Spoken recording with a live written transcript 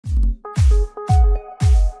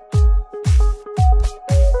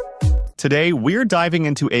Today, we're diving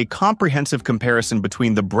into a comprehensive comparison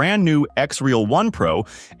between the brand new Xreal 1 Pro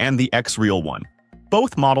and the Xreal 1.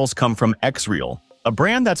 Both models come from Xreal, a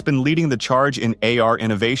brand that's been leading the charge in AR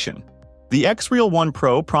innovation. The Xreal 1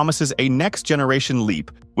 Pro promises a next-generation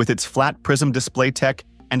leap with its flat prism display tech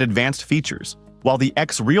and advanced features, while the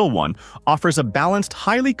Xreal 1 offers a balanced,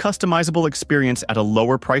 highly customizable experience at a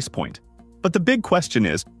lower price point. But the big question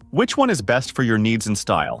is, which one is best for your needs and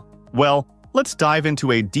style? Well, let's dive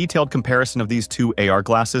into a detailed comparison of these two AR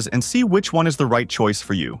glasses and see which one is the right choice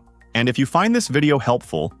for you. And if you find this video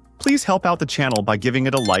helpful, please help out the channel by giving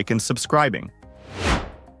it a like and subscribing.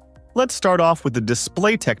 Let's start off with the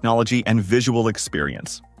display technology and visual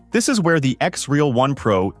experience. This is where the Xreal 1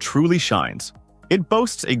 Pro truly shines. It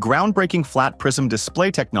boasts a groundbreaking flat prism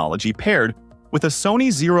display technology paired with a Sony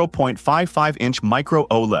 0.55-inch micro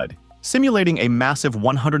OLED, simulating a massive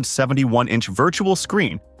 171-inch virtual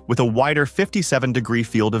screen with a wider 57-degree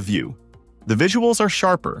field of view. The visuals are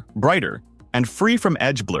sharper, brighter, and free from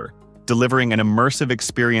edge blur, delivering an immersive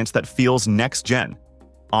experience that feels next-gen.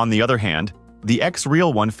 On the other hand, the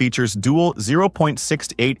Xreal 1 features dual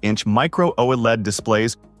 0.68-inch micro OLED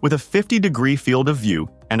displays with a 50-degree field of view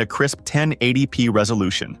and a crisp 1080p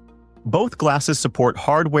resolution. Both glasses support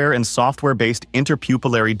hardware and software-based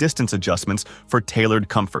interpupillary distance adjustments for tailored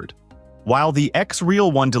comfort. While the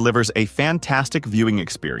Xreal 1 delivers a fantastic viewing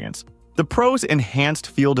experience, the Pro's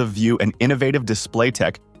enhanced field of view and innovative display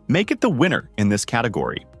tech make it the winner in this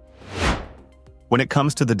category. When it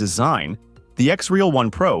comes to the design, the Xreal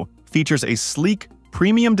 1 Pro features a sleek,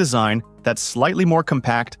 premium design that's slightly more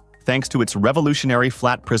compact thanks to its revolutionary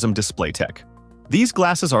flat prism display tech. These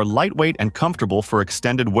glasses are lightweight and comfortable for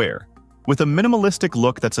extended wear, with a minimalistic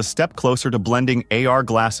look that's a step closer to blending AR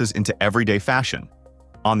glasses into everyday fashion.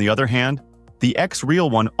 On the other hand, the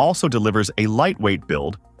Xreal 1 also delivers a lightweight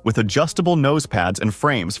build with adjustable nose pads and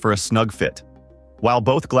frames for a snug fit. While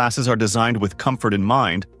both glasses are designed with comfort in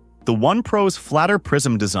mind, the 1 Pro's flatter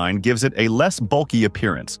prism design gives it a less bulky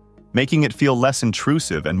appearance, making it feel less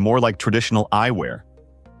intrusive and more like traditional eyewear.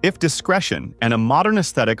 If discretion and a modern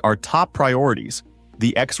aesthetic are top priorities,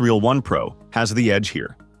 the Xreal 1 Pro has the edge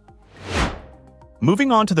here.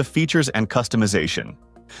 Moving on to the features and customization.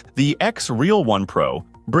 The Xreal 1 Pro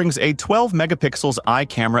brings a 12-megapixels eye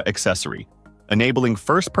camera accessory, enabling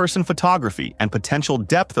first-person photography and potential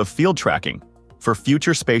depth of field tracking for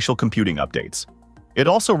future spatial computing updates. It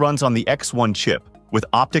also runs on the X1 chip with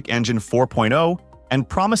Optic Engine 4.0 and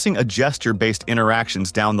promising a gesture-based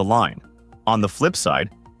interactions down the line. On the flip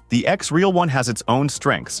side, the Xreal 1 has its own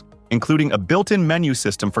strengths, including a built-in menu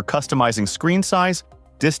system for customizing screen size,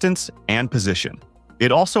 distance, and position.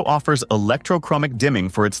 It also offers electrochromic dimming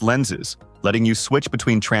for its lenses, letting you switch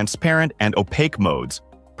between transparent and opaque modes,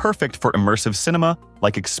 perfect for immersive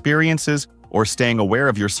cinema-like experiences or staying aware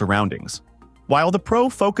of your surroundings. While the Pro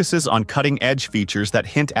focuses on cutting-edge features that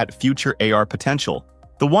hint at future AR potential,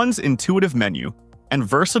 the one's intuitive menu and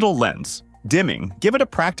versatile lens dimming give it a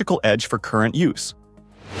practical edge for current use.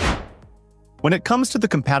 When it comes to the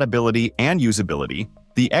compatibility and usability,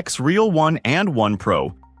 the Xreal 1 and 1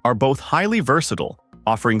 Pro are both highly versatile,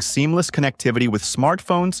 offering seamless connectivity with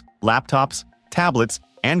smartphones, laptops, tablets,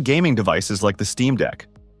 and gaming devices like the Steam Deck.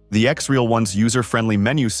 The Xreal 1's user-friendly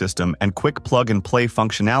menu system and quick plug-and-play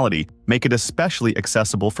functionality make it especially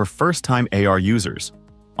accessible for first-time AR users.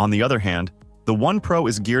 On the other hand, the 1 Pro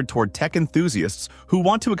is geared toward tech enthusiasts who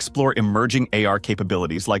want to explore emerging AR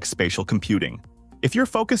capabilities like spatial computing. If you're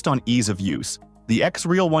focused on ease of use, the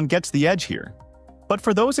Xreal 1 gets the edge here. But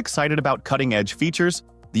for those excited about cutting-edge features,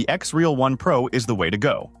 the Xreal 1 Pro is the way to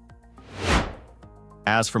go.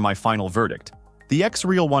 As for my final verdict, the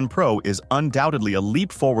Xreal 1 Pro is undoubtedly a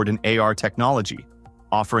leap forward in AR technology,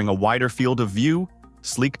 offering a wider field of view,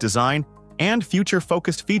 sleek design, and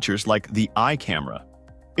future-focused features like the eye camera.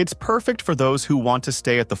 It's perfect for those who want to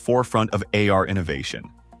stay at the forefront of AR innovation.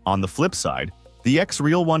 On the flip side, the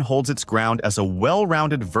Xreal 1 holds its ground as a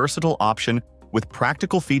well-rounded, versatile option with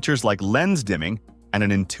practical features like lens dimming and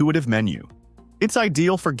an intuitive menu. It's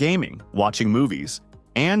ideal for gaming, watching movies,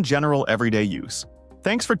 and general everyday use.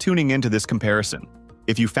 Thanks for tuning into this comparison.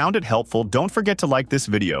 If you found it helpful, don't forget to like this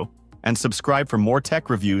video and subscribe for more tech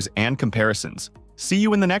reviews and comparisons. See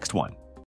you in the next one.